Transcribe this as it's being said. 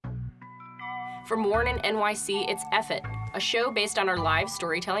From Warren and NYC, it's F It, a show based on our live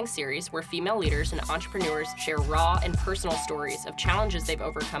storytelling series where female leaders and entrepreneurs share raw and personal stories of challenges they've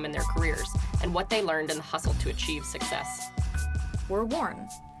overcome in their careers and what they learned in the hustle to achieve success. We're Warren.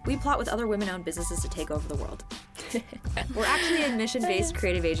 We plot with other women-owned businesses to take over the world. We're actually a mission-based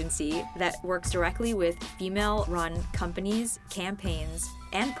creative agency that works directly with female-run companies, campaigns,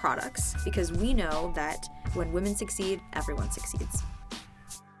 and products because we know that when women succeed, everyone succeeds.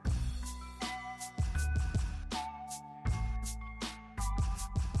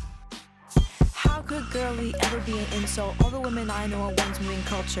 How could girly ever be an insult? All the women I know are ones moving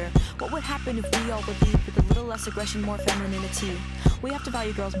culture. What would happen if we all would lead with a little less aggression, more femininity? We have to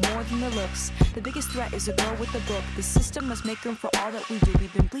value girls more than their looks. The biggest threat is a girl with a book. The system must make room for all that we do.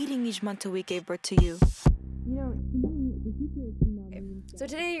 We've been bleeding each month till we gave birth to you. So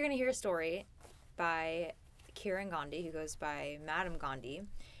today you're going to hear a story by Kiran Gandhi, who goes by Madam Gandhi,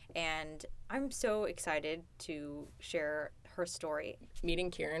 and I'm so excited to share her story. Meeting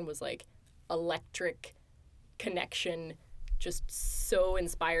Kiran was like electric connection, just so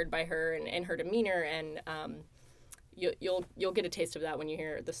inspired by her and her demeanor, and you'll get a taste of that when you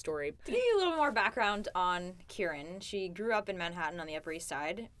hear the story. To give you a little more background on Kiran, she grew up in Manhattan on the Upper East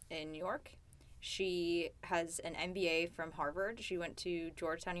Side in New York. She has an MBA from Harvard. She went to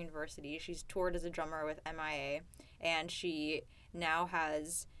Georgetown University. She's toured as a drummer with MIA, and she's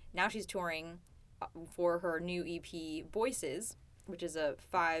touring for her new EP Voices, which is a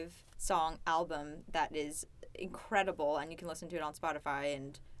 5-song album that is incredible, and you can listen to it on Spotify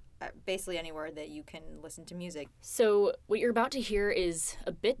and basically anywhere that you can listen to music. So what you're about to hear is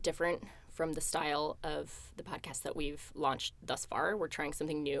a bit different from the style of the podcast that we've launched thus far. We're trying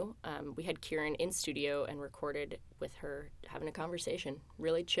something new. We had Kiran in studio and recorded with her having a conversation,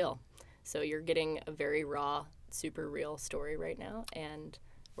 really chill. So you're getting a very raw, super real story right now, and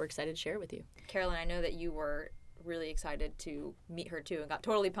we're excited to share it with you. Carolyn, I know that you were really excited to meet her too and got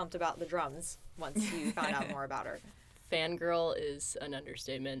totally pumped about the drums once you found out more about her. Fangirl is an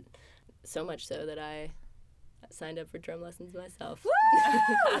understatement, so much so that I signed up for drum lessons myself.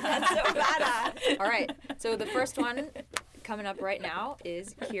 Woo! That's so badass. All right, so the first one coming up right now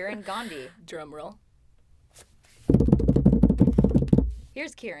is Kiran Gandhi. Drum roll.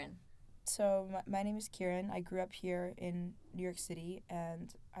 Here's Kiran. So my name is Kiran. I grew up here in New York City,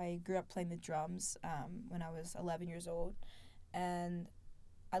 and I grew up playing the drums when I was 11 years old. And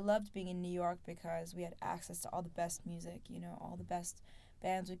I loved being in New York because we had access to all the best music, all the best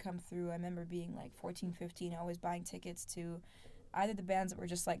bands would come through. I remember being like 14, 15, always buying tickets to either the bands that were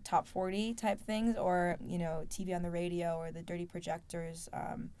just like top 40 type things or, TV on the radio or the Dirty Projectors,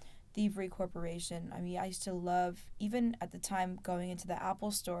 Thievery Corporation. I mean, I used to love, even at the time, going into the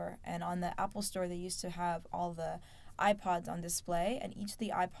Apple store. And on the Apple store, they used to have all the iPods on display, and each of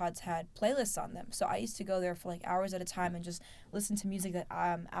the iPods had playlists on them. So I used to go there for like hours at a time and just listen to music that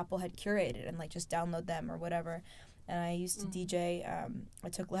Apple had curated and like just download them or whatever. And I used to DJ. I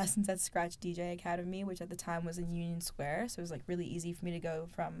took lessons at Scratch DJ Academy, which at the time was in Union Square. So it was like really easy for me to go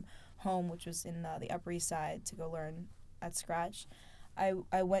from home, which was in the Upper East Side, to go learn at Scratch.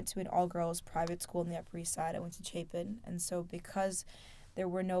 I went to an all-girls private school in the Upper East Side. I went to Chapin. And so because there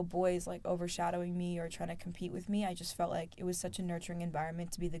were no boys like overshadowing me or trying to compete with me, I just felt like it was such a nurturing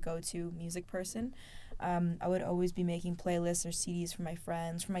environment to be the go-to music person. I would always be making playlists or CDs for my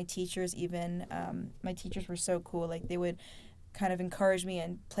friends, for my teachers even. My teachers were so cool. Like, they would kind of encourage me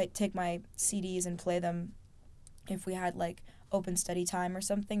and take my CDs and play them if we had like open study time or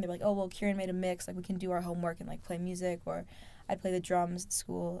something. They're like, oh, well, Kiran made a mix, like we can do our homework and like play music. Or I'd play the drums at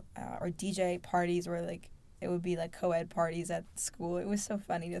school, or DJ parties where like it would be like co-ed parties at school. It was so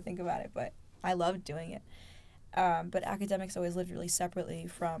funny to think about it, but I loved doing it. But academics always lived really separately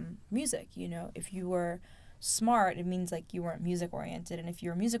from music. If you were smart, it means like you weren't music oriented, and if you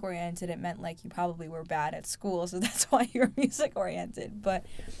were music oriented, it meant like you probably were bad at school, so that's why you're music oriented. But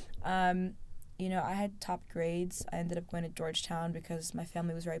I had top grades. I ended up going to Georgetown because my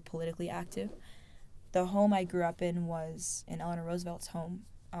family was very politically active. The home I grew up in was in Eleanor Roosevelt's home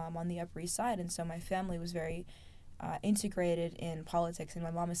on the Upper East Side, and so my family was very integrated in politics, and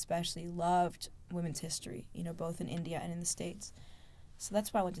my mom especially loved women's history, both in India and in the States. So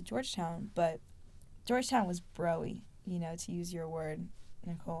that's why I went to Georgetown. But Georgetown was bro-y, to use your word,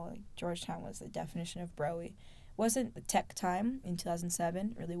 Nicole. Like, Georgetown was the definition of bro-y. It wasn't the tech time in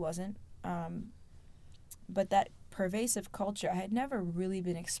 2007, really wasn't. But that pervasive culture, I had never really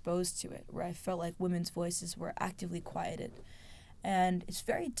been exposed to it, where I felt like women's voices were actively quieted. And it's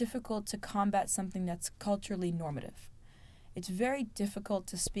very difficult to combat something that's culturally normative. It's very difficult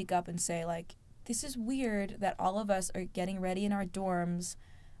to speak up and say, like, this is weird that all of us are getting ready in our dorms,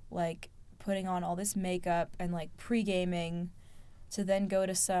 like, putting on all this makeup and like pre-gaming to then go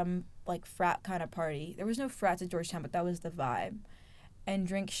to some like frat kind of party. There was no frats at Georgetown, but that was the vibe. And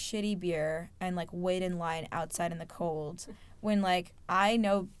drink shitty beer and like wait in line outside in the cold when like I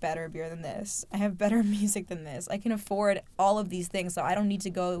know better beer than this. I have better music than this. I can afford all of these things, so I don't need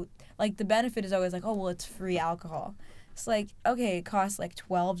to go. Like the benefit is always like, oh well, it's free alcohol. It's like, okay, it costs like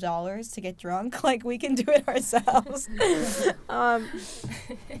 $12 to get drunk. Like we can do it ourselves.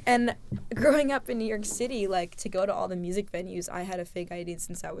 And growing up in New York City, like to go to all the music venues, I had a fake ID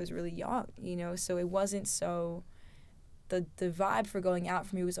since I was really young, you know. So it wasn't so. The vibe for going out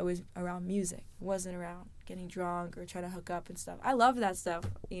for me was always around music. It wasn't around getting drunk or trying to hook up and stuff. I love that stuff,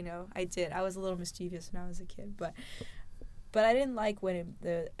 you know. I did. I was a little mischievous when I was a kid, but I didn't like when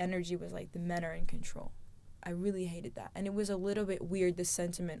the energy was like the men are in control. I really hated that, and it was a little bit weird. This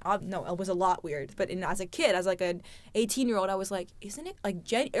sentiment. No, it was a lot weird. But as a kid, as like an 18-year-old, I was like, isn't it like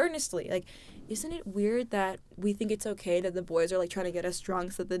earnestly like, isn't it weird that we think it's okay that the boys are like trying to get us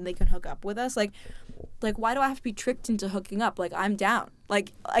drunk so then they can hook up with us? Like why do I have to be tricked into hooking up? Like I'm down.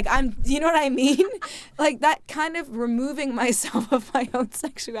 Like I'm. You know what I mean? Like that kind of removing myself of my own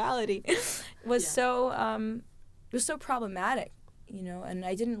sexuality was so problematic. You know, and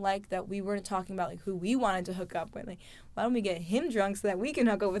I didn't like that we weren't talking about like who we wanted to hook up with. Like, why don't we get him drunk so that we can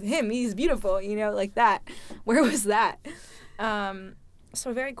hook up with him? He's beautiful, you know, like that. Where was that?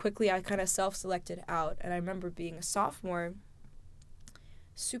 So very quickly I kind of self-selected out, and I remember being a sophomore,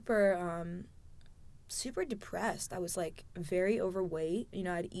 super depressed. I was like very overweight. You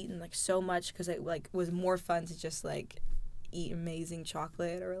know, I'd eaten like so much because it like was more fun to just like eat amazing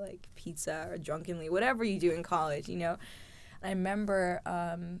chocolate or like pizza or drunkenly, whatever you do in college, you know. I remember,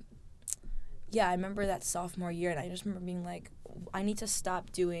 I remember that sophomore year, and I just remember being like, I need to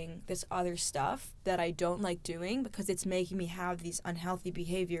stop doing this other stuff that I don't like doing because it's making me have these unhealthy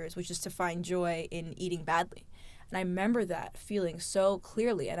behaviors, which is to find joy in eating badly. And I remember that feeling so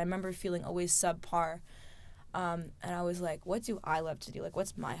clearly, and I remember feeling always subpar. And I was like, what do I love to do? Like,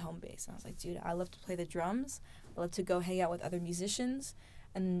 what's my home base? And I was like, dude, I love to play the drums. I love to go hang out with other musicians.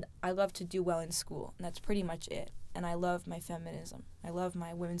 And I love to do well in school. And that's pretty much it. And I love my feminism. I love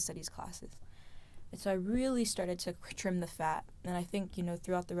my women's studies classes. And so I really started to trim the fat. And I think, you know,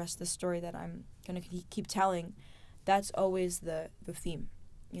 throughout the rest of the story that I'm going to keep telling, that's always the theme,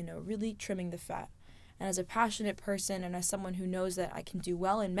 you know, really trimming the fat. And as a passionate person and as someone who knows that I can do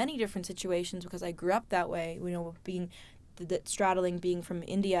well in many different situations because I grew up that way, you know, being straddling being from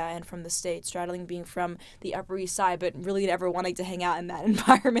India and from the States, straddling being from the Upper East Side, but really never wanting to hang out in that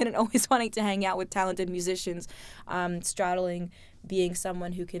environment and always wanting to hang out with talented musicians, straddling being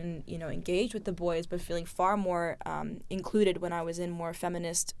someone who can, you know, engage with the boys, but feeling far more included when I was in more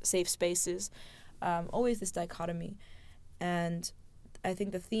feminist, safe spaces. Always this dichotomy. And I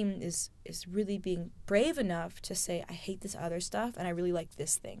think the theme is really being brave enough to say, I hate this other stuff and I really like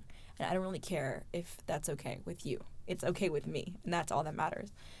this thing. And I don't really care if that's okay with you. It's okay with me, and that's all that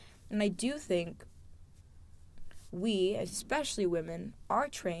matters. And I do think we, especially women, are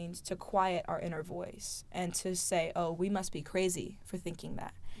trained to quiet our inner voice and to say, oh, we must be crazy for thinking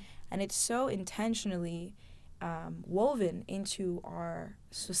that. And it's so intentionally woven into our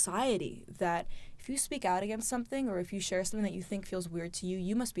society that if you speak out against something or if you share something that you think feels weird to you,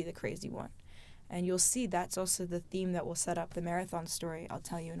 you must be the crazy one. And you'll see that's also the theme that will set up the marathon story I'll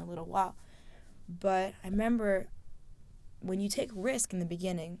tell you in a little while. But I remember when you take risk in the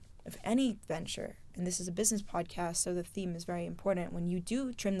beginning of any venture, and this is a business podcast, so the theme is very important, when you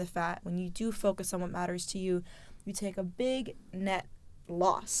do trim the fat, when you do focus on what matters to you, you take a big net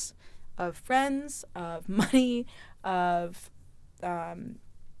loss of friends, of money, of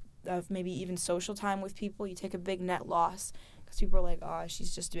maybe even social time with people. You take a big net loss because people are like, oh,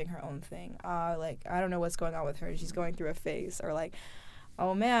 she's just doing her own thing. Like, I don't know what's going on with her. She's going through a phase. Or like,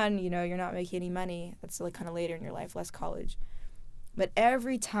 oh man, you know, you're not making any money. That's like kind of later in your life, less college. But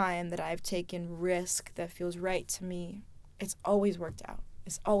every time that I've taken risk that feels right to me, it's always worked out.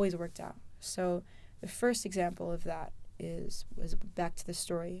 It's always worked out. So the first example of that was back to the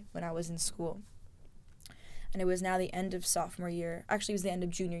story when I was in school. And it was now the end of sophomore year. Actually, it was the end of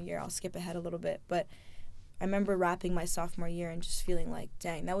junior year. I'll skip ahead a little bit. But I remember wrapping my sophomore year and just feeling like,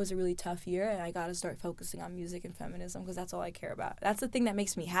 dang, that was a really tough year, and I got to start focusing on music and feminism because that's all I care about. That's the thing that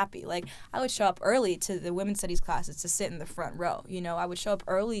makes me happy. Like, I would show up early to the women's studies classes to sit in the front row. You know, I would show up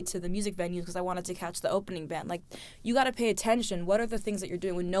early to the music venues because I wanted to catch the opening band. Like, you got to pay attention. What are the things that you're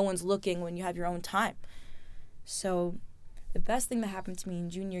doing when no one's looking, when you have your own time? So the best thing that happened to me in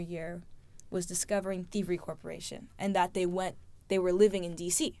junior year was discovering Thievery Corporation and that they were living in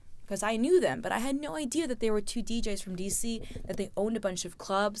D.C. because I knew them, but I had no idea that they were two DJs from DC, that they owned a bunch of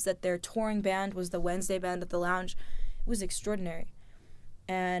clubs, that their touring band was the Wednesday band at the Lounge. It was extraordinary.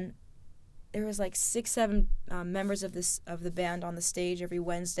 And there was like 6-7 members of the band on the stage every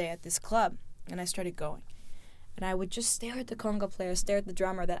Wednesday at this club, and I started going. And I would just stare at the conga player, stare at the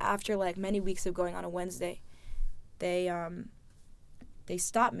drummer, that after like many weeks of going on a Wednesday, they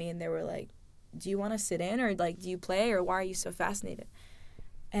stopped me and they were like, do you want to sit in, or like, do you play, or why are you so fascinated?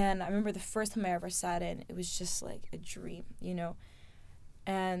 And I remember the first time I ever sat in, it was just like a dream, you know?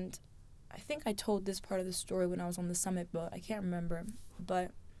 And I think I told this part of the story when I was on the Summit boat. I can't remember,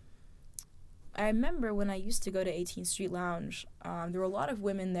 but I remember when I used to go to 18th Street Lounge, there were a lot of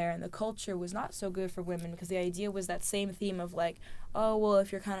women there, and the culture was not so good for women, because the idea was that same theme of like, oh, well,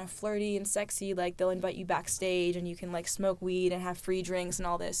 if you're kind of flirty and sexy, like they'll invite you backstage and you can like smoke weed and have free drinks and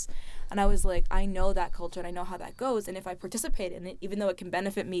all this. And I was like, I know that culture and I know how that goes, and if I participate in it, even though it can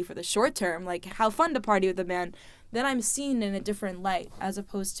benefit me for the short term, like how fun to party with a man, then I'm seen in a different light as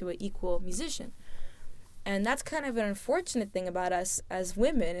opposed to an equal musician. And that's kind of an unfortunate thing about us as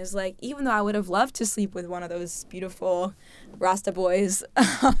women, is like, even though I would have loved to sleep with one of those beautiful Rasta boys,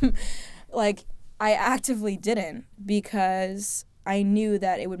 like I actively didn't, because I knew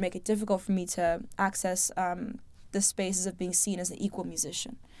that it would make it difficult for me to access the spaces of being seen as an equal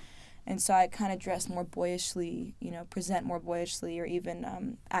musician. And so I kind of dressed more boyishly, you know, present more boyishly, or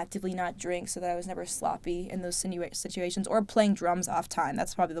even actively not drink, so that I was never sloppy in those situations, or playing drums off time.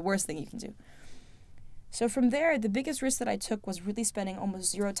 That's probably the worst thing you can do. So from there, the biggest risk that I took was really spending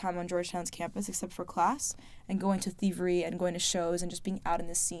almost zero time on Georgetown's campus except for class, and going to Thievery and going to shows and just being out in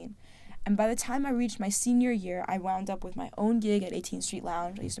the scene. And by the time I reached my senior year, I wound up with my own gig at 18th Street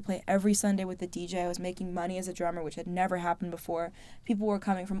Lounge. I used to play every Sunday with the DJ. I was making money as a drummer, which had never happened before. People were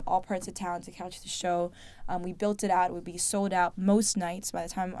coming from all parts of town to catch the show. We built it out. It would be sold out most nights by the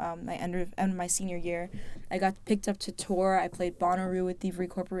time I ended my senior year. I got picked up to tour. I played Bonnaroo with Thievery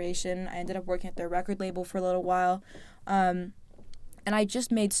Corporation. I ended up working at their record label for a little while. And I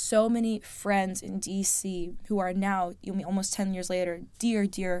just made so many friends in D.C. who are now, almost 10 years later, dear,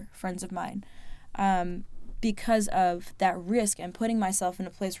 dear friends of mine, because of that risk and putting myself in a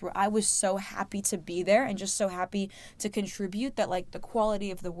place where I was so happy to be there and just so happy to contribute, that like the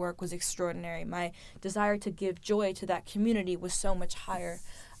quality of the work was extraordinary. My desire to give joy to that community was so much higher.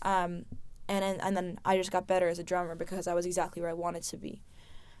 And then I just got better as a drummer because I was exactly where I wanted to be.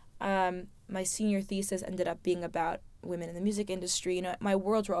 My senior thesis ended up being about women in the music industry. You know, my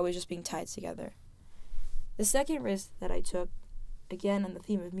worlds were always just being tied together. The second risk that I took, again on the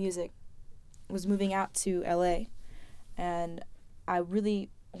theme of music, was moving out to LA. And I really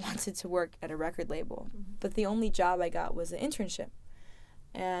wanted to work at a record label. Mm-hmm. But the only job I got was an internship.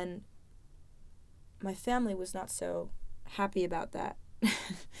 And my family was not so happy about that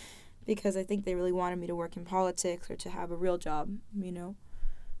because I think they really wanted me to work in politics or to have a real job, you know.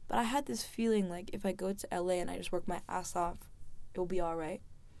 But I had this feeling like if I go to LA and I just work my ass off, it'll be all right.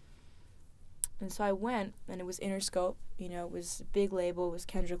 And so I went, and it was Interscope. You know, it was a big label. It was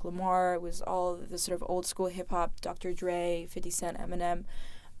Kendrick Lamar. It was all the sort of old school hip hop, Dr. Dre, 50 Cent, Eminem.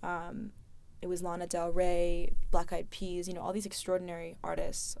 It was Lana Del Rey, Black Eyed Peas, you know, all these extraordinary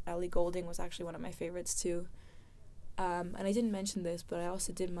artists. Ellie Goulding was actually one of my favorites too. And I didn't mention this, but I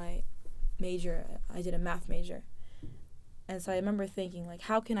also did my major. I did a math major. And so I remember thinking, like,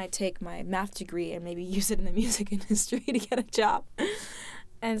 how can I take my math degree and maybe use it in the music industry to get a job?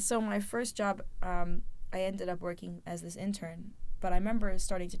 And so my first job, I ended up working as this intern. But I remember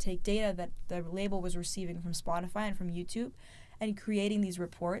starting to take data that the label was receiving from Spotify and from YouTube and creating these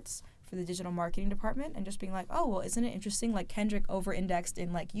reports for the digital marketing department and just being like, oh, well, isn't it interesting? Like, Kendrick over-indexed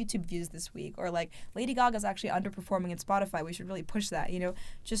in, like, YouTube views this week. Or, like, Lady Gaga's actually underperforming in Spotify. We should really push that, you know,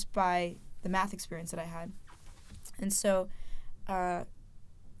 just by the math experience that I had. And so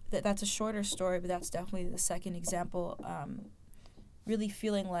that's a shorter story, but that's definitely the second example. Really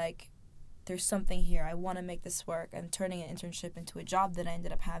feeling like there's something here. I want to make this work. And turning an internship into a job that I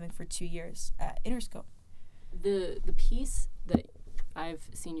ended up having for 2 years at Interscope. The piece that I've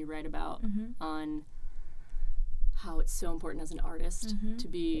seen you write about on how it's so important as an artist to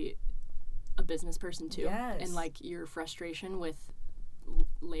be a business person too. Yes. And like your frustration with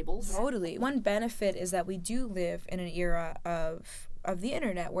labels. Totally. One benefit is that we do live in an era of the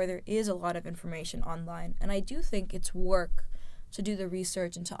internet where there is a lot of information online. And I do think it's work to do the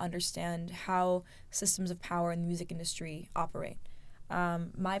research and to understand how systems of power in the music industry operate.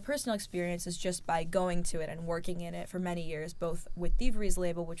 My personal experience is just by going to it and working in it for many years, both with Thievery's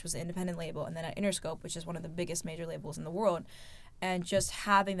label, which was an independent label, and then at Interscope, which is one of the biggest major labels in the world. and just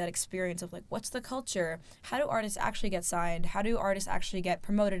having that experience of like, what's the culture? How do artists actually get signed? How do artists actually get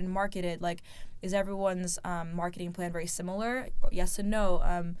promoted and marketed? Like, is everyone's marketing plan very similar? Yes and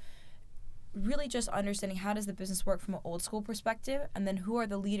no. Really just understanding how does the business work from an old school perspective, and then who are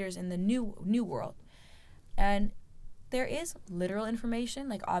the leaders in the new world. And there is literal information,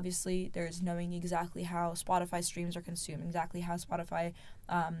 like obviously there's knowing exactly how Spotify streams are consumed, exactly how Spotify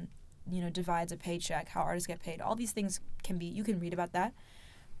divides a paycheck, how artists get paid. All these things you can read about that.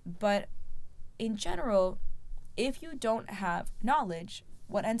 But in general, if you don't have knowledge,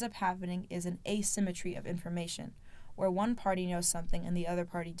 what ends up happening is an asymmetry of information, where one party knows something and the other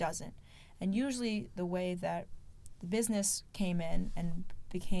party doesn't. And usually the way that the business came in and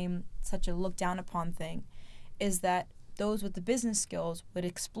became such a looked down upon thing is that those with the business skills would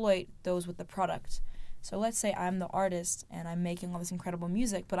exploit those with the product. So let's say I'm the artist and I'm making all this incredible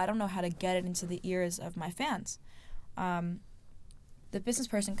music, but I don't know how to get it into the ears of my fans. The business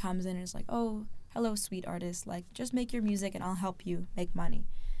person comes in and is like, oh, hello, sweet artist, like just make your music and I'll help you make money.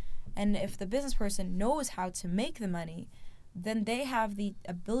 And if the business person knows how to make the money, then they have the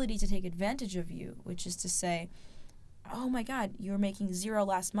ability to take advantage of you, which is to say, oh my God, you were making $0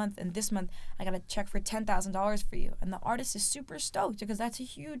 last month, and this month I got a check for $10,000 for you. And the artist is super stoked because that's a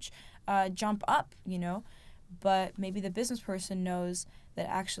huge jump up, But maybe the business person knows that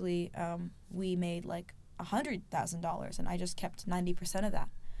actually we made like $100,000 and I just kept 90% of that.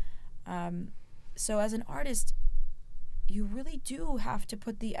 So as an artist, you really do have to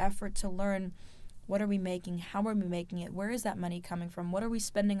put the effort to learn, what are we making? How are we making it? Where is that money coming from? What are we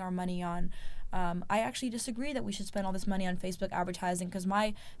spending our money on? I actually disagree that we should spend all this money on Facebook advertising, because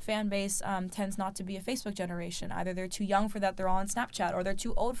my fan base tends not to be a Facebook generation. Either they're too young for that, they're all on Snapchat, or they're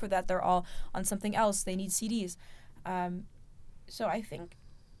too old for that, they're all on something else. They need CDs. So I think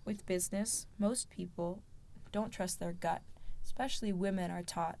with business, most people don't trust their gut. Especially women are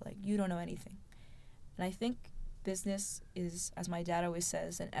taught, like, you don't know anything. And I think business is, as my dad always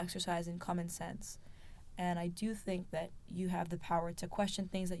says, an exercise in common sense. And I do think that you have the power to question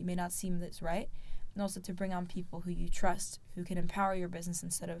things that you may not seem that's right, and also to bring on people who you trust, who can empower your business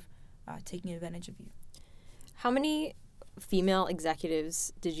instead of taking advantage of you. How many female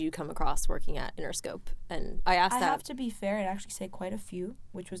executives did you come across working at Interscope? And I have to be fair and actually say quite a few,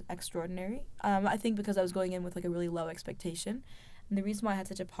 which was extraordinary. I think because I was going in with like a really low expectation. And the reason why I had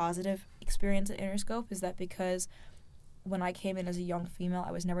such a positive experience at Interscope is that because when I came in as a young female,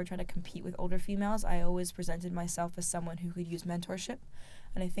 I was never trying to compete with older females. I always presented myself as someone who could use mentorship.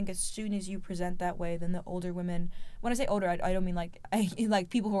 And I think as soon as you present that way, then the older women, when I say older, I don't mean like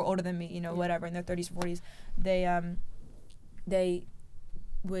people who are older than me, whatever, in their 30s, 40s, they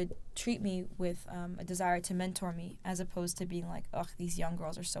would treat me with a desire to mentor me, as opposed to being like, ugh, these young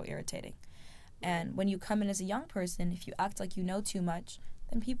girls are so irritating. And when you come in as a young person, if you act like you know too much,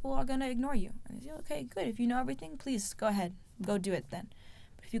 then people are going to ignore you. And they say, okay, good. If you know everything, please go ahead. Go do it then.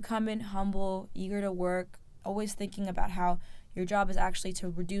 But if you come in humble, eager to work, always thinking about how your job is actually to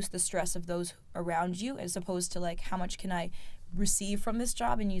reduce the stress of those around you, as opposed to like, how much can I receive from this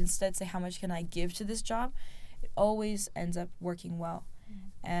job? And you instead say, how much can I give to this job? It always ends up working well.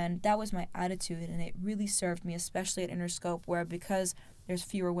 And that was my attitude, and it really served me, especially at Interscope, where because there's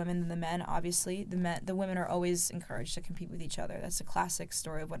fewer women than the men, obviously, the women are always encouraged to compete with each other. That's a classic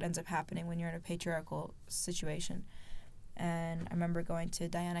story of what ends up happening when you're in a patriarchal situation. And I remember going to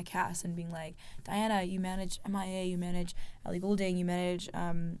Diana Cass and being like, Diana, you manage MIA, you manage Ellie Goulding, you manage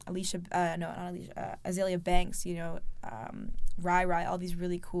Azalea Banks, Rai Rai, all these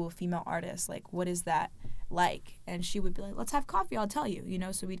really cool female artists. Like, what is that like? And she would be like, let's have coffee, I'll tell you,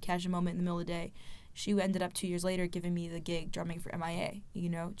 so we'd catch a moment in the middle of the day. She ended up 2 years later giving me the gig drumming for MIA,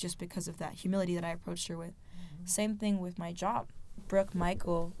 just because of that humility that I approached her with. Mm-hmm. Same thing with my job. Brooke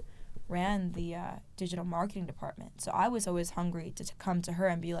Michael ran the digital marketing department. So I was always hungry to come to her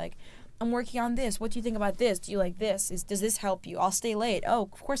and be like, I'm working on this. What do you think about this? Do you like this? Does this help you? I'll stay late. Oh,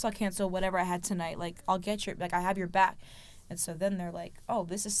 of course I'll cancel whatever I had tonight. Like, I'll get I have your back. And so then they're like, oh,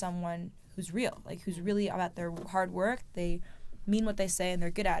 this is someone who's real, like who's really about their hard work. They mean what they say and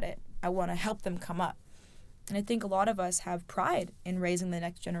they're good at it. I want to help them come up. And I think a lot of us have pride in raising the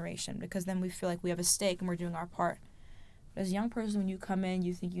next generation, because then we feel like we have a stake and we're doing our part. But as a young person, when you come in,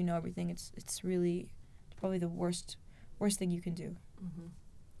 you think you know everything. It's really probably the worst thing you can do. Mm-hmm.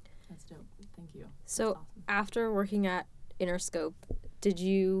 That's dope. Thank you. So awesome. After working at Interscope, did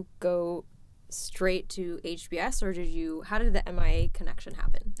you go straight to HBS, or how did the MIA connection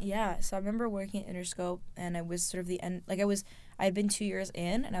happen? Yeah, so I remember working at Interscope, and I was sort of the end, I had been 2 years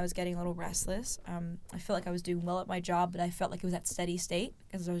in, and I was getting a little restless. I felt like I was doing well at my job, but I felt like it was at steady state,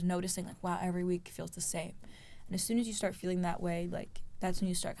 because I was noticing, like, wow, every week feels the same. And as soon as you start feeling that way, like, that's when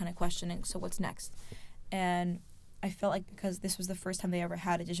you start kind of questioning, so what's next? And I felt like because this was the first time they ever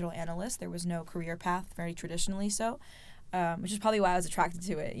had a digital analyst, there was no career path, very traditionally so, which is probably why I was attracted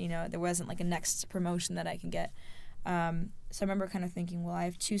to it. You know, there wasn't like a next promotion that I can get. So I remember kind of thinking, well, I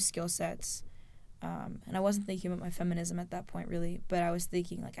have two skill sets. And I wasn't thinking about my feminism at that point, really, but I was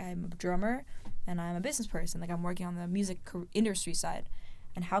thinking, like, I'm a drummer and I'm a business person. Like, I'm working on the music industry side.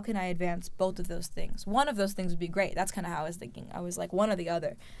 And how can I advance both of those things? One of those things would be great. That's kind of how I was thinking. I was like, one or the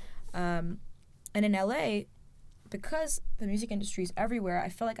other. And in LA, because the music industry is everywhere, I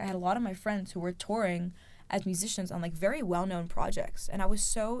felt like I had a lot of my friends who were touring as musicians on, like, very well-known projects. And I was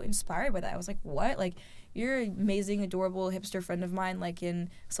so inspired by that. I was like, what? Like, you're an amazing, adorable hipster friend of mine, like, in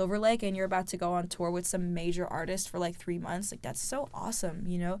Silver Lake, and you're about to go on tour with some major artist for, like, 3 months. Like, that's so awesome,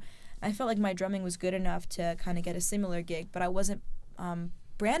 you know? I felt like my drumming was good enough to kind of get a similar gig, but I wasn't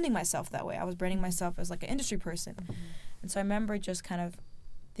branding myself that way. I was branding myself as, like, an industry person. Mm-hmm. And so I remember just kind of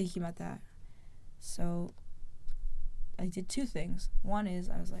thinking about that. So I did two things. One is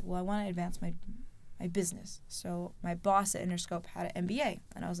I was like, well, I want to advance my business. So my boss at Interscope had an MBA,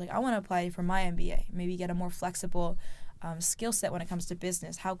 and I was like, I want to apply for my MBA, maybe get a more flexible skill set when it comes to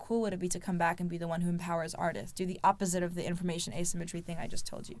business. How cool would it be to come back and be the one who empowers artists, do the opposite of the information asymmetry thing I just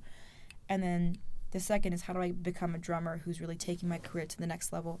told you. And then the second is, how do I become a drummer who's really taking my career to the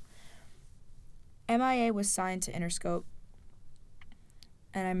next level? MIA was signed to Interscope,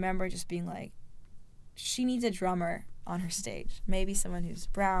 and I remember just being like, she needs a drummer on her stage. Maybe someone who's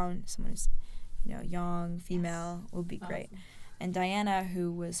brown, someone who's, you know, young, female, would be great. Awesome. And Diana,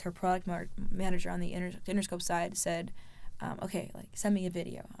 who was her product manager on the Interscope side, said, okay, like, send me a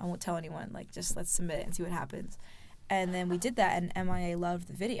video. I won't tell anyone. Like, just let's submit it and see what happens. And then we did that, and MIA loved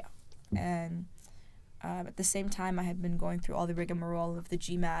the video. And at the same time, I had been going through all the rigmarole of the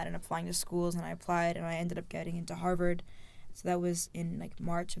GMAT and applying to schools, and I applied, and I ended up getting into Harvard. So that was in, like,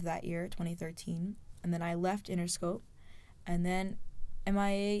 March of that year, 2013. And then I left Interscope, and then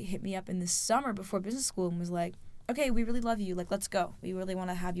MIA hit me up in the summer before business school and was like, okay, we really love you. Like, let's go. We really want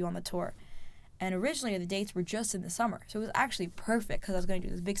to have you on the tour. And originally, the dates were just in the summer. So it was actually perfect because I was going to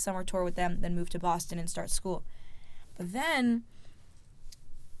do this big summer tour with them, then move to Boston and start school. But then,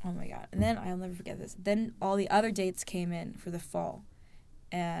 oh my God. And then, I'll never forget this. Then all the other dates came in for the fall.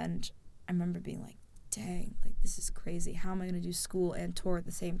 And I remember being like, dang, like, this is crazy. How am I going to do school and tour at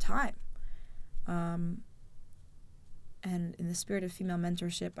the same time? And in the spirit of female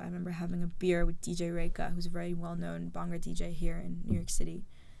mentorship, I remember having a beer with DJ Reka, who's a very well-known Bhangra DJ here in New York City.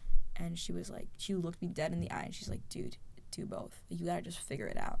 And she was like, she looked me dead in the eye, and she's like, dude, do both. You gotta just figure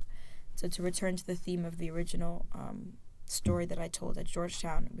it out. So to return to the theme of the original story that I told at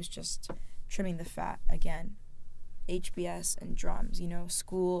Georgetown, it was just trimming the fat again. HBS and drums, you know,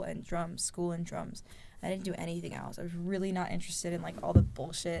 school and drums. I didn't do anything else. I was really not interested in, like, all the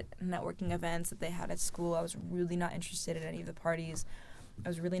bullshit networking events that they had at school. I was really not interested in any of the parties. I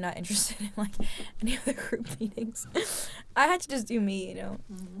was really not interested in, like, any of the group meetings. I had to just do me, you know.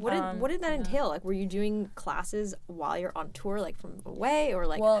 What did that entail? Like, were you doing classes while you're on tour, like, from away, or,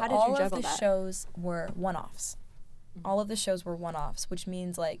 like, well, how did you juggle that? All of the shows were one-offs. All of the shows were one-offs, which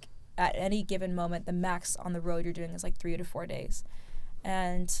means, like, at any given moment, the max on the road you're doing is, like, 3 to 4 days.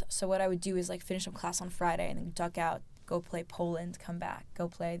 And so what I would do is, like, finish up class on Friday and then duck out, go play Poland, come back, go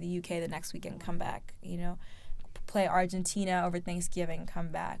play the UK the next weekend, come back, you know, play Argentina over Thanksgiving, come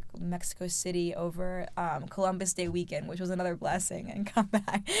back, Mexico City over Columbus Day weekend, which was another blessing, and come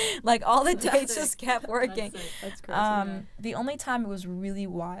back. Like, all the dates just kept working. That's crazy. The only time it was really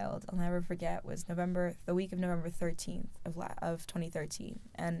wild, I'll never forget, was the week of November 13th of 2013.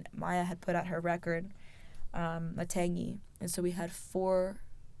 And Maya had put out her record, Matangi. And so we had 4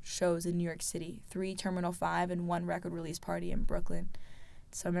 shows in New York City, 3 Terminal 5 and 1 record release party in Brooklyn.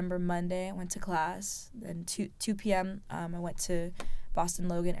 So I remember Monday I went to class, then 2 p.m. I went to Boston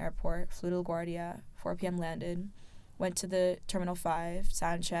Logan Airport, flew to LaGuardia, 4 p.m. landed, went to the Terminal 5,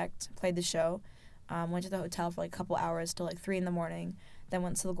 sound checked, played the show, went to the hotel for, like, a couple hours till, like, 3 in the morning, then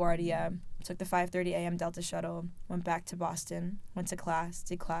went to LaGuardia, took the 5:30 a.m. Delta shuttle, went back to Boston, went to class,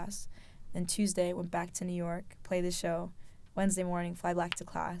 did class. Then Tuesday, went back to New York, played the show. Wednesday morning, fly back to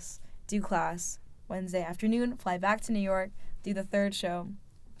class, do class. Wednesday afternoon, fly back to New York, do the 3rd show.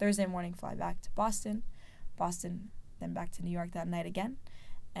 Thursday morning, fly back to Boston, then back to New York that night again.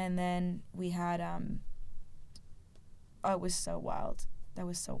 And then we had, it was so wild. That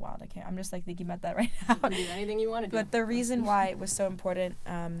was so wild. I'm just, like, thinking about that right now. You can do anything you want to do. But the reason why it was so important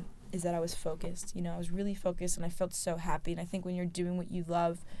is that I was focused. You know, I was really focused, and I felt so happy. And I think when you're doing what you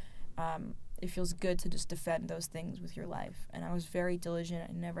love, it feels good to just defend those things with your life. And I was very diligent.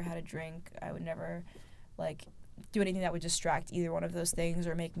 I never had a drink. I would never, like, do anything that would distract either one of those things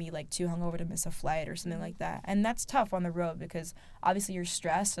or make me like too hungover to miss a flight or something like that. And that's tough on the road because obviously you're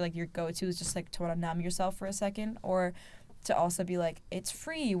stressed, so like your go-to is just like to want to numb yourself for a second, or to also be like, it's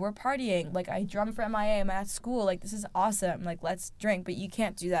free, we're partying, like I drum for MIA, I'm at school, like this is awesome, like let's drink. But you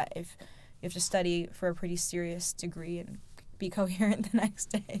can't do that if you have to study for a pretty serious degree and be coherent the next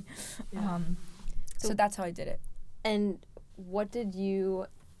day. So that's how I did it. And what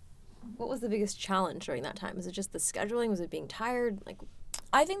was the biggest challenge during that time? Was it just the scheduling? Was it being tired? Like,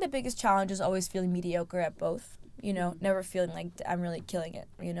 I think the biggest challenge is always feeling mediocre at both. You know, never feeling like I'm really killing it.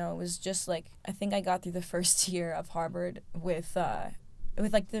 You know, it was just like, I think I got through the first year of Harvard with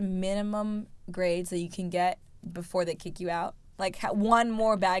like the minimum grades that you can get before they kick you out. Like one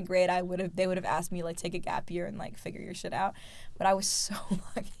more bad grade, they would have asked me like take a gap year and like figure your shit out. But I was so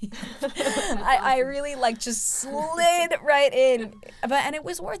lucky. I really like just slid right in. And it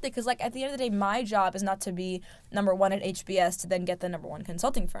was worth it because like at the end of the day, my job is not to be number one at HBS to then get the number one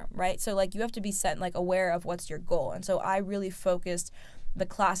consulting firm, right? So like you have to be set like aware of what's your goal. And so I really focused the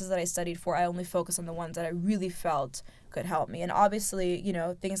classes that I studied for. I only focused on the ones that I really felt could help me. And obviously, you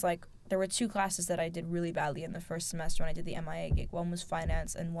know, things like there were 2 classes that I did really badly in the first semester when I did the MIA gig. One was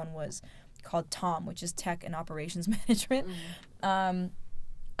finance and one was called TOM, which is tech and operations management. And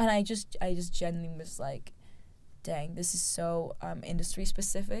I just genuinely was like, dang, this is so industry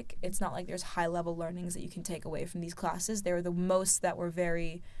specific. It's not like there's high level learnings that you can take away from these classes. They were the most that were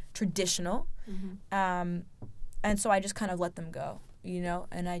very traditional. And so I just kind of let them go, you know,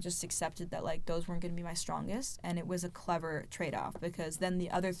 and I just accepted that like those weren't going to be my strongest. And it was a clever trade-off because then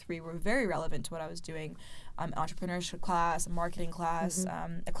the other 3 were very relevant to what I was doing. Entrepreneurship class, a marketing class,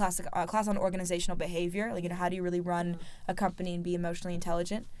 a class on organizational behavior, like, you know, how do you really run a company and be emotionally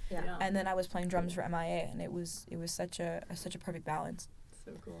intelligent. And then I was playing drums for MIA, and it was such a perfect balance.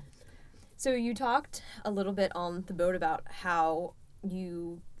 So cool. So you talked a little bit on the boat about how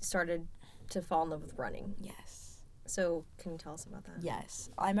you started to fall in love with running. Yes. So can you tell us about that? Yes.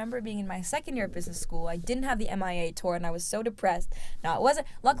 I remember being in my second year of business school. I didn't have the MIA tour, and I was so depressed. Now, it wasn't.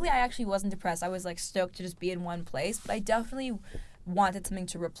 Luckily, I actually wasn't depressed. I was, like, stoked to just be in one place. But I definitely wanted something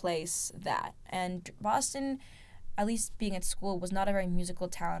to replace that. And Boston, at least being at school, was not a very musical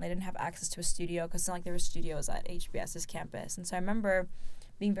town. I didn't have access to a studio because it's not like there were studios at HBS's campus. And so I remember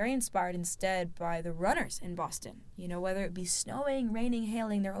being very inspired instead by the runners in Boston. You know, whether it be snowing, raining,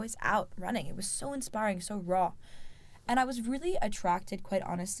 hailing, they're always out running. It was so inspiring, so raw. And I was really attracted, quite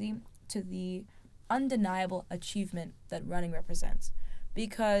honestly, to the undeniable achievement that running represents.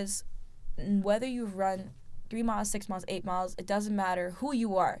 Because whether you've run 3 miles, 6 miles, 8 miles, it doesn't matter who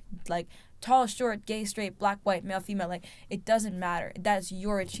you are. Like, tall, short, gay, straight, black, white, male, female, like, it doesn't matter. That's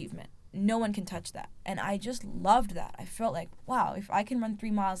your achievement. No one can touch that. And I just loved that. I felt like, wow, if I can run 3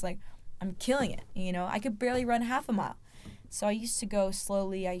 miles, like, I'm killing it. You know, I could barely run half a mile. So I used to go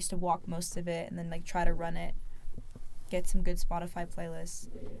slowly. I used to walk most of it and then, like, try to run it. Get some good Spotify playlists.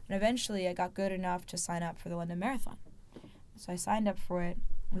 And eventually I got good enough to sign up for the London Marathon. So I signed up for it.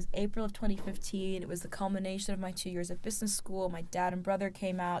 It was April of 2015. It was the culmination of my 2 years at business school. My dad and brother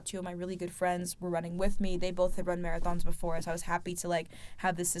came out. 2 of my really good friends were running with me. They both had run marathons before, so I was happy to like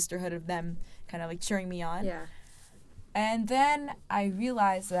have the sisterhood of them kind of like cheering me on. Yeah. And then I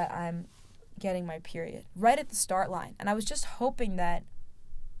realized that I'm getting my period right at the start line. And I was just hoping that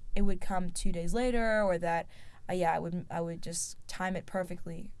it would come 2 days later or that I would just time it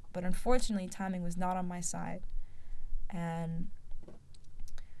perfectly. But unfortunately, timing was not on my side. And,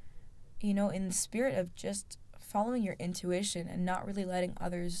 you know, in the spirit of just following your intuition and not really letting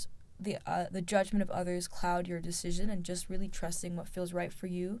others, the judgment of others cloud your decision and just really trusting what feels right for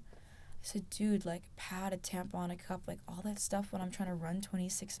you, I said, dude, like, pad, a tampon, a cup, like, all that stuff when I'm trying to run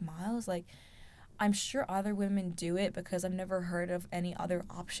 26 miles, like, I'm sure other women do it because I've never heard of any other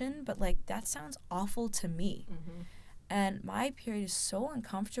option, but, like, that sounds awful to me. And my period is so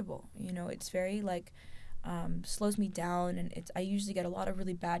uncomfortable. You know, it's very, like, slows me down, and I usually get a lot of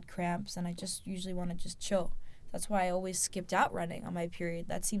really bad cramps, and I just usually want to just chill. That's why I always skipped out running on my period.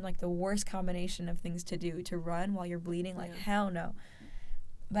 That seemed like the worst combination of things to do, to run while you're bleeding. Like, hell no.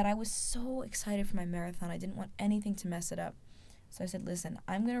 But I was so excited for my marathon. I didn't want anything to mess it up. So I said, listen,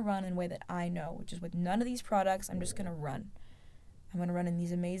 I'm going to run in a way that I know, which is with none of these products. I'm just going to run. I'm going to run in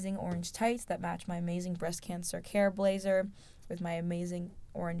these amazing orange tights that match my amazing breast cancer care blazer with my amazing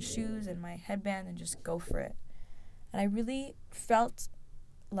orange shoes and my headband and just go for it. And I really felt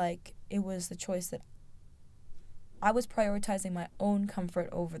like it was the choice that I was prioritizing my own comfort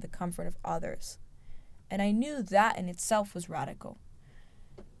over the comfort of others. And I knew that in itself was radical.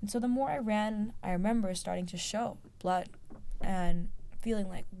 And so the more I ran, I remember starting to show blood. And feeling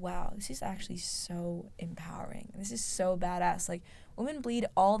like, wow, this is actually so empowering. This is so badass. Like, women bleed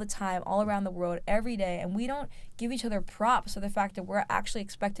all the time, all around the world, every day, and we don't give each other props for the fact that we're actually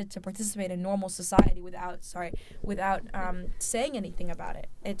expected to participate in normal society without saying anything about it.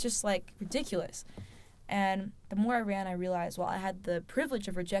 It's just, like, ridiculous. And the more I ran, I realized, well, I had the privilege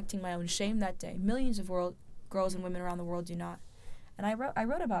of rejecting my own shame that day. Millions of girls and women around the world do not. And I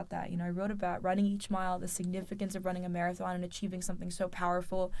wrote about that. I wrote about running each mile, the significance of running a marathon and achieving something so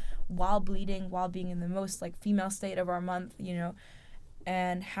powerful while bleeding, while being in the most, like, female state of our month,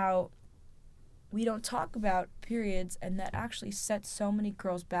 and how we don't talk about periods, and that actually sets so many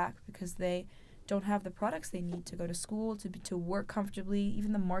girls back because they don't have the products they need to go to school, to work comfortably.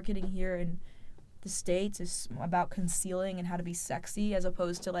 Even the marketing here in the States is about concealing and how to be sexy as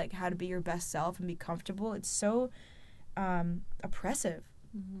opposed to, like, how to be your best self and be comfortable. It's so oppressive.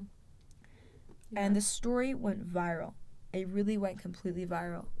 Mm-hmm. And the story went viral. It really went completely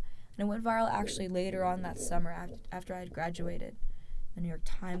viral. And it went viral actually later on that summer after I had graduated. The New York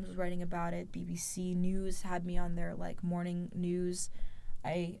Times was writing about it. BBC News had me on their, like, morning news.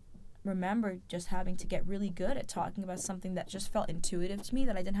 I remember just having to get really good at talking about something that just felt intuitive to me,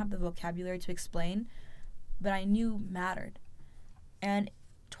 that I didn't have the vocabulary to explain, but I knew mattered. And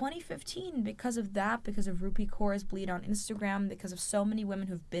 2015, because of that, because of Rupi Kaur's bleed on Instagram, because of so many women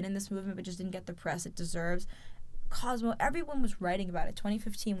who've been in this movement but just didn't get the press it deserves, Cosmo, everyone was writing about it.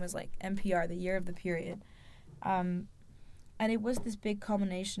 2015 was like NPR, the year of the period. And it was this big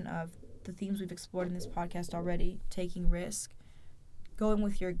culmination of the themes we've explored in this podcast already: taking risk, going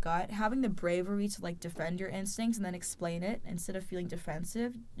with your gut, having the bravery to, like, defend your instincts and then explain it instead of feeling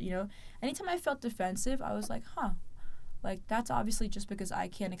defensive. Anytime I felt defensive, I was like, like, that's obviously just because I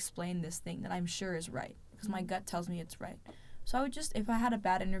can't explain this thing that I'm sure is right, because my gut tells me it's right. So I would just, if I had a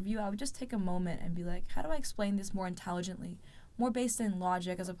bad interview, I would just take a moment and be like, how do I explain this more intelligently, more based in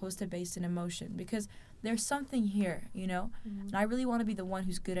logic as opposed to based in emotion? Because there's something here, and I really want to be the one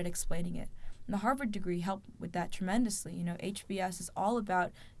who's good at explaining it. And the Harvard degree helped with that tremendously. HBS is all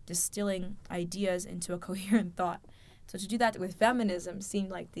about distilling ideas into a coherent thought. So to do that with feminism seemed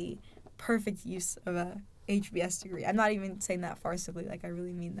like the perfect use of a HBS degree. I'm not even saying that farcically, like, I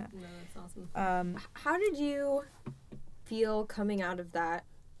really mean that. No, that's awesome. How did you feel coming out of that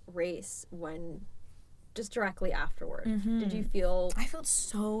race when, just directly afterward? Mm-hmm. Did you feel... I felt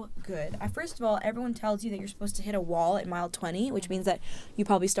so good. First of all, everyone tells you that you're supposed to hit a wall at mile 20, which means that you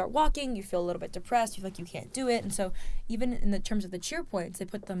probably start walking, you feel a little bit depressed, you feel like you can't do it. And so even in the terms of the cheer points, they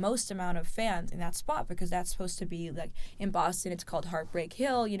put the most amount of fans in that spot because that's supposed to be, like, in Boston, it's called Heartbreak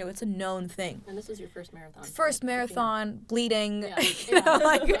Hill. It's a known thing. And this was your first marathon. First marathon, bleeding, yeah.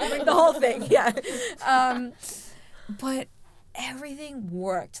 like the whole thing, yeah. But everything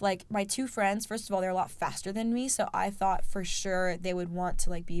worked. Like, my two friends, first of all, they're a lot faster than me, so I thought for sure they would want to,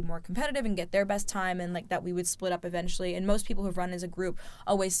 like, be more competitive and get their best time, and, like, that we would split up eventually. And most people who've run as a group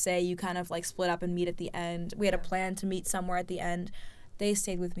always say you kind of, like, split up and meet at the end. We had a plan to meet somewhere at the end. They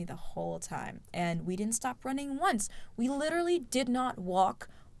stayed with me the whole time, and we didn't stop running once. We literally did not walk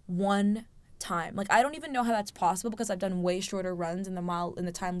one time. Like, I don't even know how that's possible because I've done way shorter runs in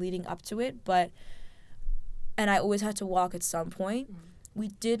the time leading up to it, and I always had to walk at some point. We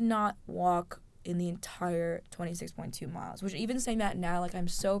did not walk in the entire 26.2 miles, which, even saying that now, like, I'm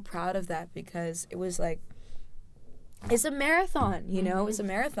so proud of that because it was like, it's a marathon, it's a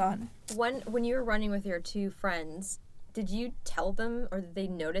marathon. When you were running with your two friends, did you tell them, or did they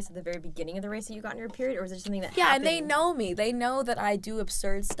notice at the very beginning of the race that you got in your period, or was it something that happened? Yeah, and they know me. They know that I do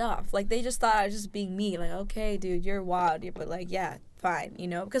absurd stuff. Like, they just thought I was just being me. Like, okay, dude, you're wild. But, like, yeah, fine,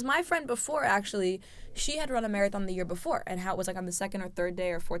 Because my friend before, actually, she had run a marathon the year before, and how it was, like, on the second or third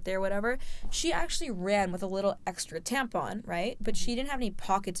day or fourth day or whatever. She actually ran with a little extra tampon, right? But she didn't have any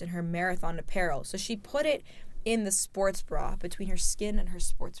pockets in her marathon apparel. So she put it in the sports bra, between her skin and her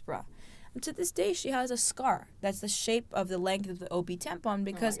sports bra. And to this day, she has a scar that's the shape of the length of the OB tampon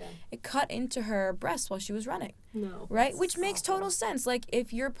because it cut into her breast while she was running. No. Right? Which makes total sense. Like,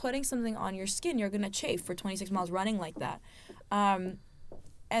 if you're putting something on your skin, you're going to chafe for 26 miles running like that.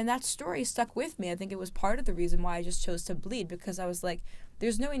 And that story stuck with me. I think it was part of the reason why I just chose to bleed, because I was like,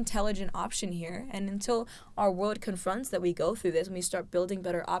 there's no intelligent option here. And until our world confronts that we go through this and we start building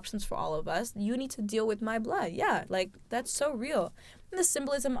better options for all of us, you need to deal with my blood. Yeah, like, that's so real. And the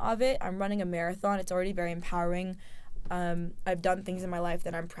symbolism of it, I'm running a marathon. It's already very empowering. I've done things in my life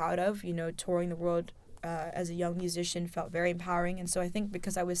that I'm proud of. Touring the world as a young musician felt very empowering. And so I think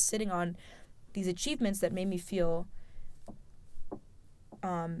because I was sitting on these achievements that made me feel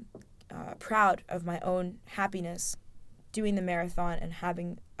proud of my own happiness doing the marathon and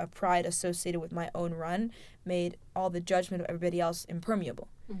having a pride associated with my own run made all the judgment of everybody else impermeable.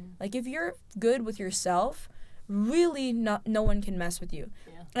 Like, if you're good with yourself, really no one can mess with you.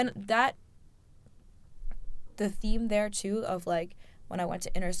 Yeah. And that, the theme there too of like when I went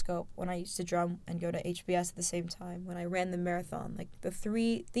to Interscope, when I used to drum and go to HBS at the same time, when I ran the marathon, like the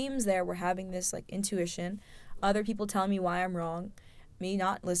three themes there were having this like intuition, other people telling me why I'm wrong, me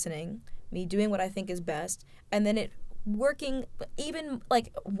not listening, me doing what I think is best, and then it working even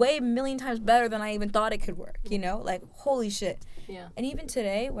like way a million times better than I even thought it could work, you know? Like, holy shit. Yeah. And even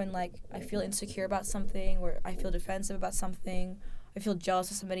today when like I feel insecure about something or I feel defensive about something, I feel jealous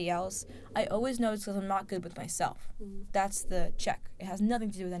of somebody else, I always know it's because I'm not good with myself. That's the check. It has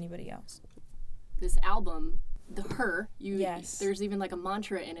nothing to do with anybody else. This album, the Her, Yes. there's even like a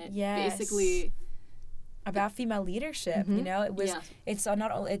mantra in it. Yes. Basically, About female leadership, you know? It was Yeah. it's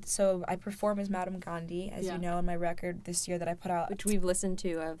not only it's so I perform as Madame Gandhi, as Yeah. you know, on my record this year that I put out. Which we've listened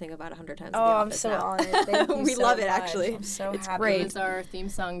to, I think, about 100 times. At the Oh, I'm office so now. honored. Thank you We so love it, much. actually. I'm so It's happy. great. it was our theme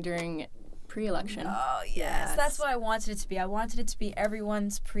song during pre-election. Oh, yes. That's what I wanted it to be. I wanted it to be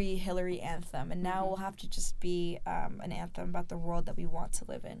everyone's pre-Hillary anthem, and now we'll have to just be an anthem about the world that we want to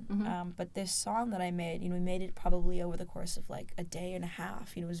live in. But this song that I made, you know, we made it probably over the course of like a day and a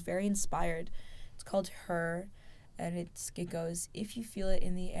half. You know, it was very inspired. It's called Her, and it goes, if you feel it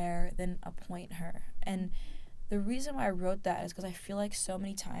in the air, then appoint her. And the reason why I wrote that is because I feel like so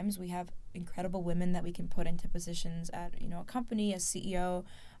many times we have incredible women that we can put into positions at, you know, a company, as CEO,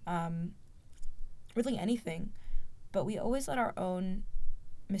 really anything, but we always let our own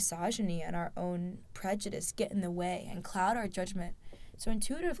misogyny and our own prejudice get in the way and cloud our judgment. So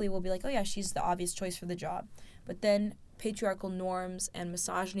intuitively we'll be like, oh yeah, she's the obvious choice for the job, but then patriarchal norms and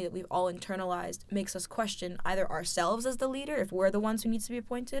misogyny that we've all internalized makes us question either ourselves as the leader, if we're the ones who needs to be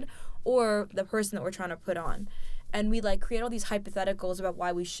appointed, or the person that we're trying to put on. And we like create all these hypotheticals about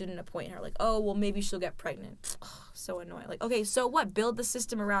why we shouldn't appoint her. Like, oh, well, maybe she'll get pregnant. Ugh, so annoying. Like, okay, so what? Build the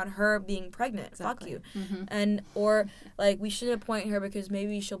system around her being pregnant. Exactly. Fuck you. And or like we shouldn't appoint her because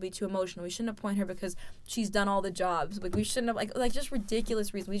maybe she'll be too emotional. We shouldn't appoint her because she's done all the jobs. Like we shouldn't have like just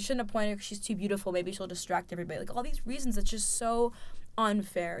ridiculous reasons. We shouldn't appoint her because she's too beautiful. Maybe she'll distract everybody. Like all these reasons. It's just so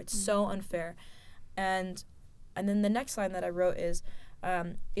unfair. It's so unfair. And then the next line that I wrote is,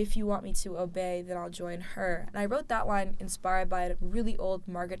 if you want me to obey, then I'll join her. And I wrote that line inspired by a really old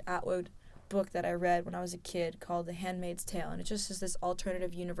Margaret Atwood book that I read when I was a kid called The Handmaid's Tale. And it just is this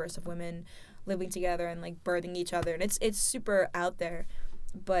alternative universe of women living together and like birthing each other. And it's super out there.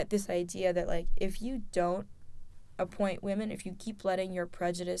 But this idea that like if you don't appoint women, if you keep letting your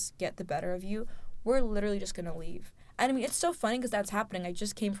prejudice get the better of you, we're literally just going to leave. And I mean, it's so funny because that's happening. I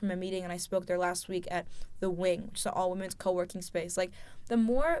just came from a meeting and I spoke there last week at The Wing, which is an all-women's co-working space. Like, the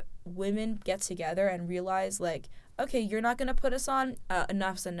more women get together and realize, like, okay, you're not going to put us on,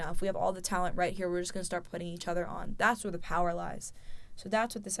 enough's enough. We have all the talent right here. We're just going to start putting each other on. That's where the power lies. So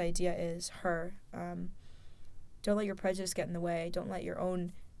that's what this idea is, Her. Don't let your prejudice get in the way. Don't let your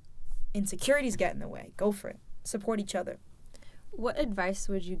own insecurities get in the way. Go for it. Support each other. What advice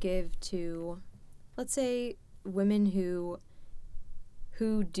would you give to, let's say, women who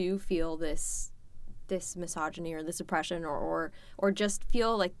do feel this misogyny or this oppression or just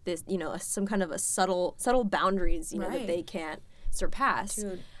feel like this, you know, some kind of a subtle boundaries, you know, that they can't surpass?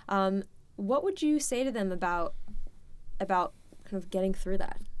 Dude. What would you say to them about kind of getting through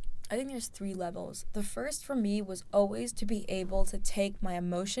that? I think there's 3 levels. The first for me was always to be able to take my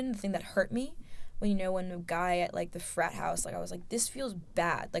emotion, the thing that hurt me, when a guy at like the frat house, like I was like, this feels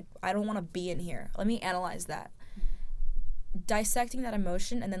bad. Like I don't want to be in here. Let me analyze that. Dissecting that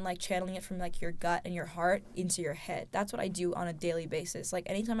emotion and then like channeling it from like your gut and your heart into your head. That's what I do on a daily basis. Like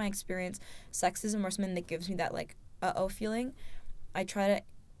anytime I experience sexism or something that gives me that like uh-oh feeling, I try to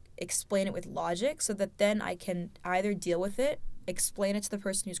explain it with logic so that then I can either deal with it, explain it to the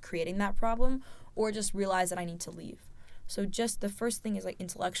person who's creating that problem, or just realize that I need to leave. So just the first thing is like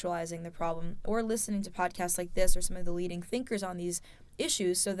intellectualizing the problem or listening to podcasts like this or some of the leading thinkers on these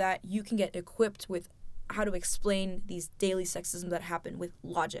issues so that you can get equipped with how to explain these daily sexisms that happen with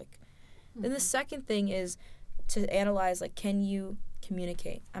logic. Then the second thing is to analyze, like, can you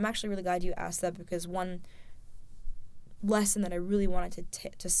communicate? I'm actually really glad you asked that because one lesson that I really wanted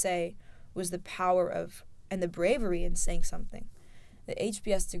to say was the power of and the bravery in saying something. The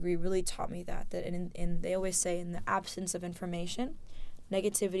HBS degree really taught me that in they always say in the absence of information,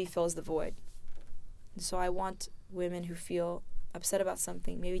 negativity fills the void. And so I want women who feel upset about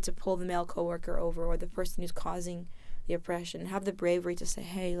something, maybe to pull the male coworker over or the person who's causing the oppression, and have the bravery to say,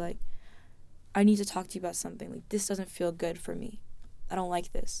 hey, like, I need to talk to you about something. Like, this doesn't feel good for me. I don't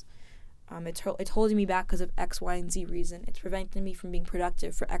like this. It's holding me back because of X, Y, and Z reason. It's preventing me from being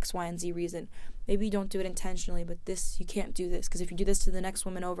productive for X, Y, and Z reason. Maybe you don't do it intentionally, but you can't do this, because if you do this to the next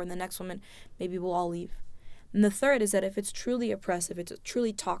woman over and the next woman, maybe we'll all leave. And the third is that if it's truly oppressive, it's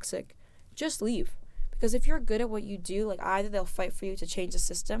truly toxic, just leave. Because if you're good at what you do, like, either they'll fight for you to change the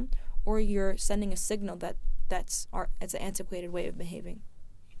system, or you're sending a signal it's an antiquated way of behaving.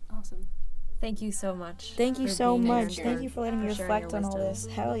 Awesome. Thank you so much. Thank you for so being here much. and Thank you for letting me for sharing reflect your on all wisdom.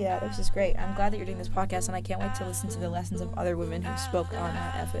 this. Hell yeah, this is great. I'm glad that you're doing this podcast, and I can't wait to listen to the lessons of other women who spoke on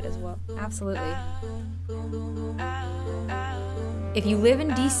EFIT as well. Absolutely. If you live in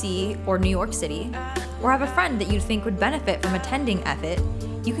DC or New York City, or have a friend that you think would benefit from attending EFIT,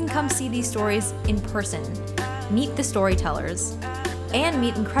 you can come see these stories in person, meet the storytellers, and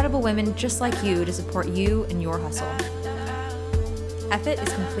meet incredible women just like you to support you in your hustle. EFIT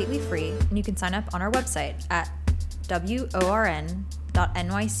is completely free, and you can sign up on our website at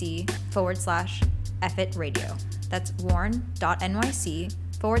worn.nyc/EFIT radio. That's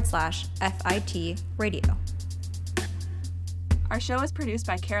worn.nyc/FIT radio. Our show is produced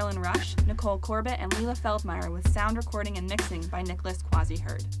by Carolyn Rush, Nicole Corbett, and Leela Feldmeyer, with sound recording and mixing by Nicholas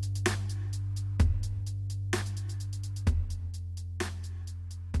Quasi-Hurd.